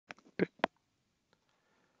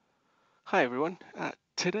Hi everyone.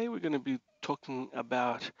 Today we're going to be talking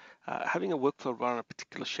about having a workflow run on a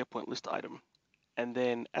particular SharePoint list item, and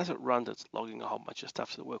then as it runs, it's logging a whole bunch of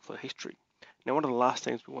stuff to the workflow history. Now, one of the last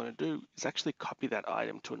things we want to do is actually copy that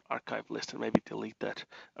item to an archive list and maybe delete that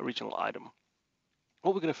original item.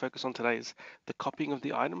 What we're going to focus on today is the copying of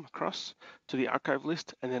the item across to the archive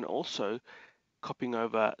list, and then also copying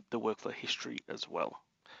over the workflow history as well.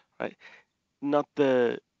 Right? Not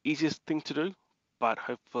the easiest thing to do, but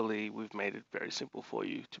hopefully we've made it very simple for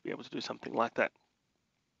you to be able to do something like that.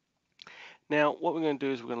 Now, what we're going to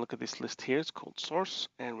do is we're going to look at this list here. It's called source,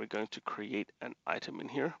 and we're going to create an item in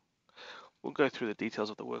here. We'll go through the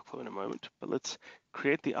details of the workflow in a moment, but let's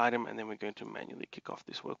create the item and then we're going to manually kick off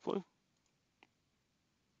this workflow.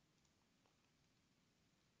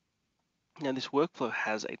 Now, this workflow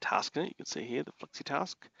has a task in it. You can see here the flexi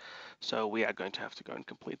task. So we are going to have to go and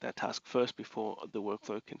complete that task first before the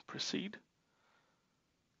workflow can proceed.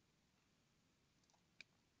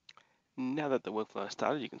 Now that the workflow has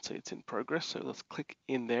started, you can see it's in progress. So let's click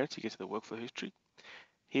in there to get to the workflow history.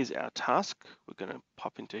 Here's our task. We're going to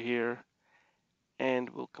pop into here and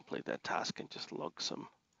we'll complete that task and just log some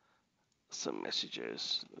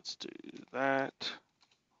messages. Let's do that.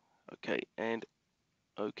 Okay, and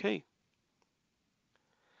okay.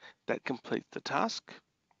 That completes the task.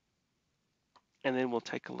 And then we'll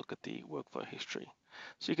take a look at the workflow history.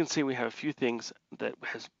 So you can see we have a few things that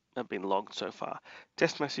have been logged so far.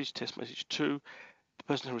 Test message 2, the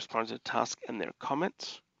person who responds to the task and their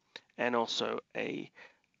comments, and also a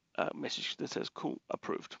message that says cool,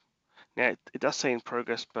 approved. Now it does say in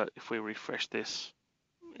progress, but if we refresh this,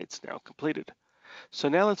 it's now completed. So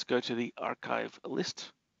now let's go to the archive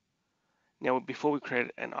list. Now before we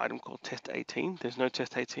create an item called test 18, there's no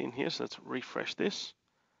test 18 here, so let's refresh this.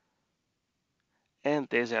 And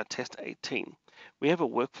there's our test 18. We have a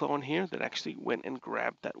workflow on here that actually went and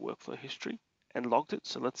grabbed that workflow history and logged it.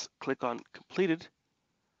 So let's click on completed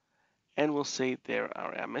and we'll see there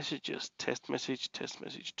are our messages, test message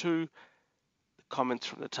 2, the comments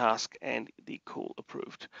from the task, and the cool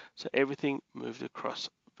approved. So everything moved across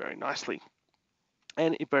very nicely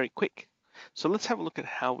and very quick. So let's have a look at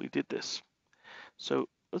how we did this. So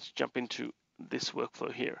let's jump into this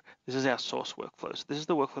workflow here. This is our source workflow. So this is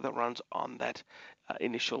the workflow that runs on that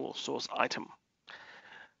initial or source item.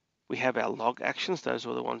 We have our log actions. Those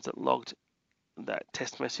were the ones that logged that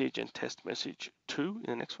test message and test message 2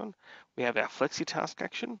 in the next one. We have our flexi task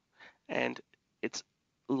action, and it's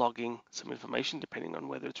logging some information depending on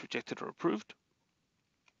whether it's rejected or approved.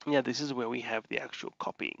 Yeah, this is where we have the actual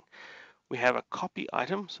copying. We have a copy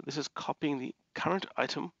item. So this is copying the current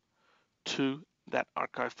item to that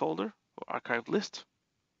archive folder or archive list.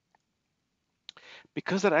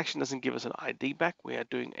 Because that action doesn't give us an ID back, we are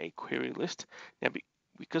doing a query list. Now,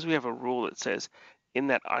 because we have a rule that says in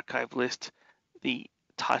that archive list, the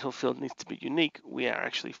title field needs to be unique, we are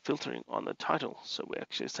actually filtering on the title. So we're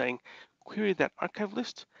actually saying, query that archive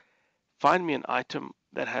list, find me an item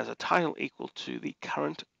that has a title equal to the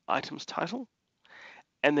current item's title,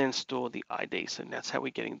 and then store the ID. So that's how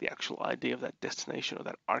we're getting the actual ID of that destination or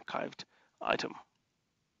that archived item.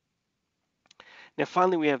 Now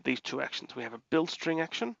finally we have these two actions. We have a BuildString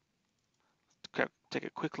action. Take a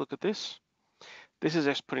quick look at this. This is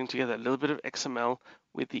just putting together a little bit of XML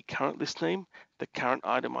with the current list name, the current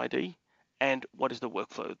item ID, and what is the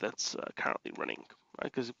workflow that's currently running,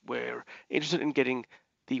 right? Because we're interested in getting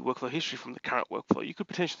the workflow history from the current workflow. You could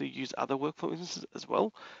potentially use other workflow instances as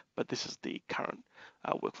well, but this is the current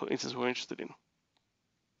workflow instance we're interested in.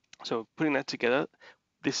 So putting that together,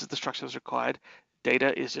 this is the structure that's required.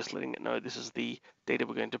 Data is just letting it know this is the data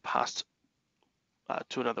we're going to pass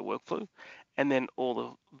to another workflow. And then all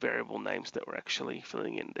the variable names that we're actually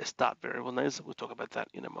filling in, their start variable names. We'll talk about that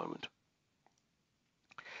in a moment.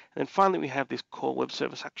 And then finally, we have this call web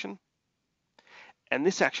service action. And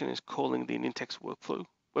this action is calling the Nintex Workflow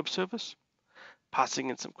web service, passing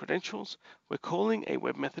in some credentials. We're calling a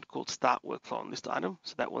web method called start workflow on this item.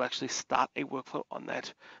 So that will actually start a workflow on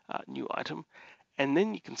that new item. And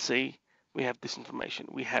then you can see we have this information.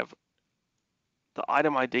 We have the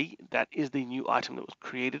item ID, that is the new item that was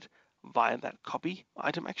created via that copy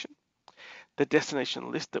item action. The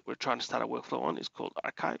destination list that we're trying to start a workflow on is called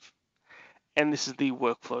archive. And this is the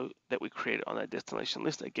workflow that we created on that destination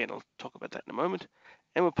list. Again, I'll talk about that in a moment.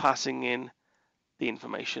 And we're passing in the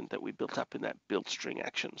information that we built up in that BuildString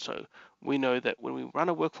action. So we know that when we run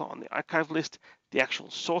a workflow on the archive list, the actual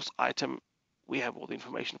source item, we have all the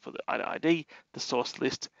information for the item ID, the source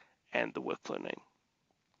list, and the workflow name.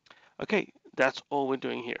 Okay, that's all we're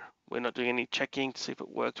doing here. We're not doing any checking to see if it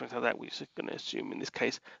works or anything like that. We're just going to assume in this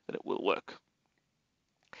case that it will work.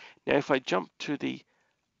 Now, if I jump to the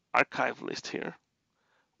archive list here,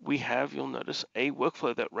 we have, you'll notice, a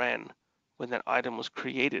workflow that ran when that item was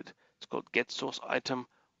created. It's called get source item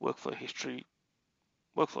workflow history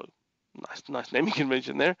workflow. Nice naming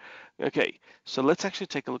convention there. Okay, so let's actually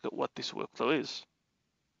take a look at what this workflow is.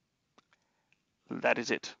 That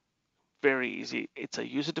is it. Very easy. It's a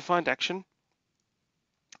user-defined action.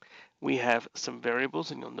 We have some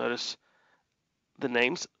variables, and you'll notice the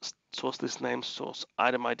names, source list name, source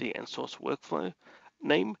item ID, and source workflow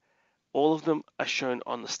name. All of them are shown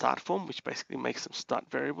on the start form, which basically makes them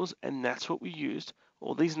start variables, and that's what we used.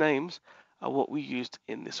 All these names are what we used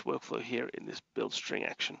in this workflow here in this build string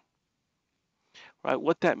action. Right?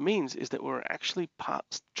 What that means is that we're actually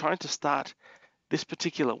trying to start this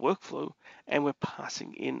particular workflow, and we're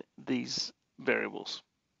passing in these variables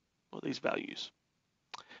or these values.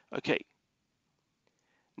 Okay.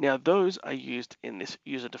 Now those are used in this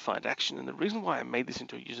user-defined action, and the reason why I made this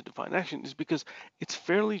into a user-defined action is because it's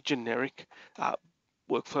fairly generic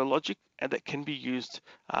workflow logic, and that can be used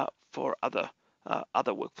for other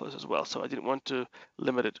workflows as well. So I didn't want to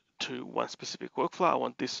limit it to one specific workflow. I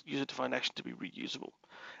want this user-defined action to be reusable.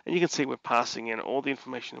 And you can see we're passing in all the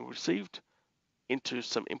information we received into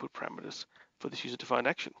some input parameters for this user-defined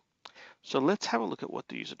action. So let's have a look at what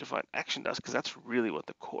the user-defined action does, because that's really what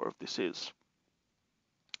the core of this is.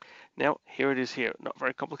 Now, here it is here, not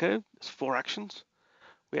very complicated. There's 4 actions.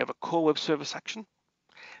 We have a core web service action.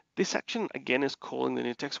 This action, again, is calling the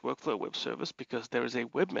Nintex Workflow web service because there is a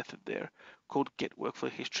web method there called get workflow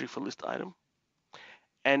history for list item.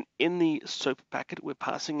 And in the SOAP packet, we're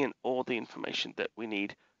passing in all the information that we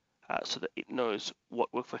need so that it knows what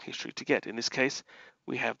workflow history to get. In this case,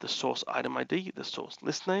 we have the source item ID, the source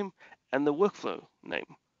list name, and the workflow name,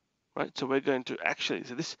 right? So we're going to actually,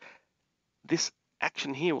 so this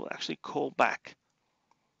action here will actually call back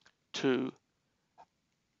to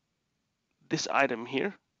this item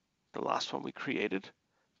here, the last one we created,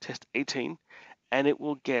 test 18, and it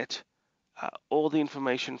will get all the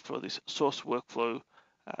information for this source workflow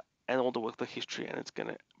and all the workflow history, and it's going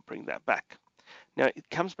to bring that back. Now it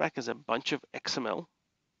comes back as a bunch of XML.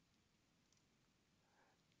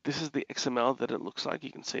 This is the XML that it looks like.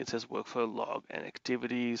 You can see it says workflow log and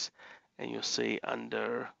activities, and you'll see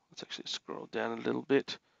under, let's actually scroll down a little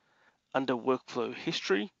bit, under workflow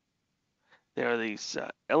history, there are these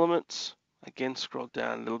elements. Again, scroll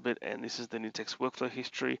down a little bit, and this is the Nintex workflow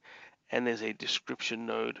history, and there's a description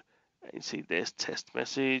node. And you see there's test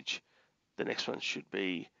message. The next one should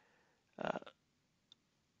be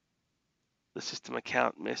the system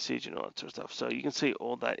account message and all that sort of stuff. So you can see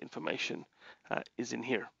all that information is in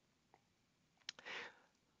here.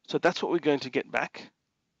 So that's what we're going to get back.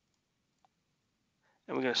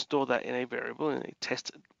 And we're going to store that in a variable in a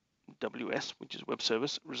test WS, which is web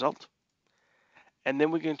service result. And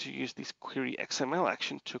then we're going to use this query XML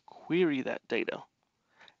action to query that data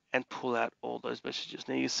and pull out all those messages.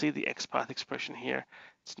 Now you see the XPath expression here.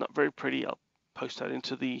 It's not very pretty. I'll post that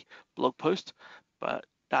into the blog post, but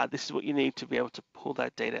this is what you need to be able to pull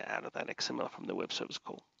that data out of that XML from the web service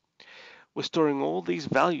call. We're storing all these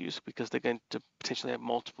values because they're going to potentially have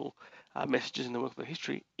multiple messages in the workflow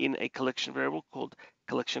history in a collection variable called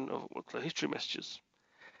collection of workflow history messages.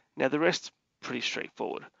 Now the rest pretty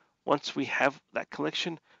straightforward. Once we have that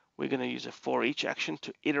collection, we're going to use a for each action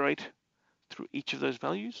to iterate through each of those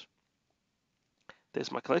values.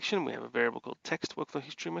 There's my collection. We have a variable called text workflow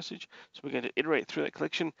history message. So we're going to iterate through that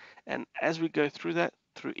collection. And as we go through that,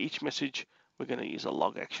 through each message, we're going to use a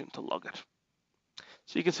log action to log it.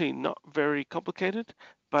 So you can see not very complicated,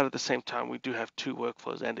 but at the same time, we do have 2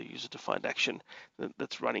 workflows and a user-defined action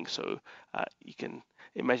that's running. So you can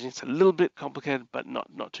imagine it's a little bit complicated, but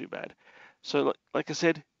not too bad. So like I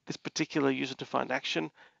said, this particular user-defined action,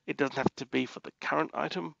 it doesn't have to be for the current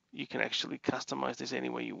item. You can actually customize this any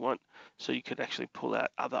way you want. So you could actually pull out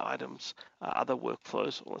other items, other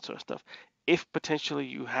workflows, all that sort of stuff. If potentially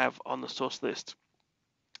you have on the source list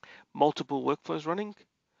multiple workflows running,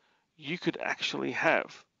 you could actually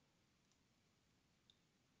have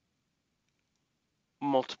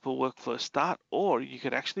multiple workflows start, or you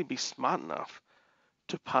could actually be smart enough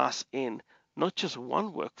to pass in not just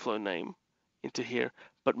one workflow name into here,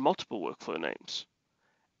 but multiple workflow names.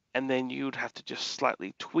 And then you would have to just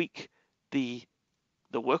slightly tweak the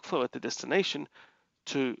workflow at the destination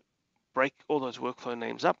to break all those workflow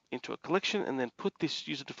names up into a collection and then put this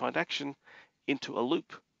user-defined action into a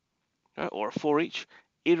loop, right, or a for each,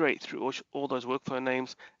 iterate through all those workflow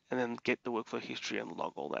names, and then get the workflow history and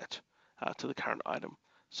log all that to the current item.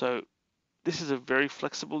 So this is a very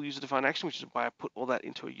flexible user-defined action, which is why I put all that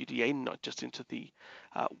into a UDA, not just into the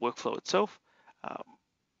workflow itself.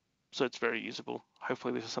 So it's very usable.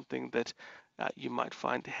 Hopefully this is something that you might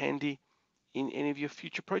find handy in any of your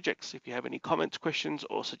future projects. If you have any comments, questions,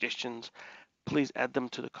 or suggestions, please add them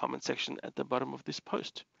to the comment section at the bottom of this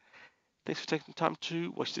post. Thanks for taking the time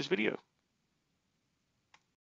to watch this video.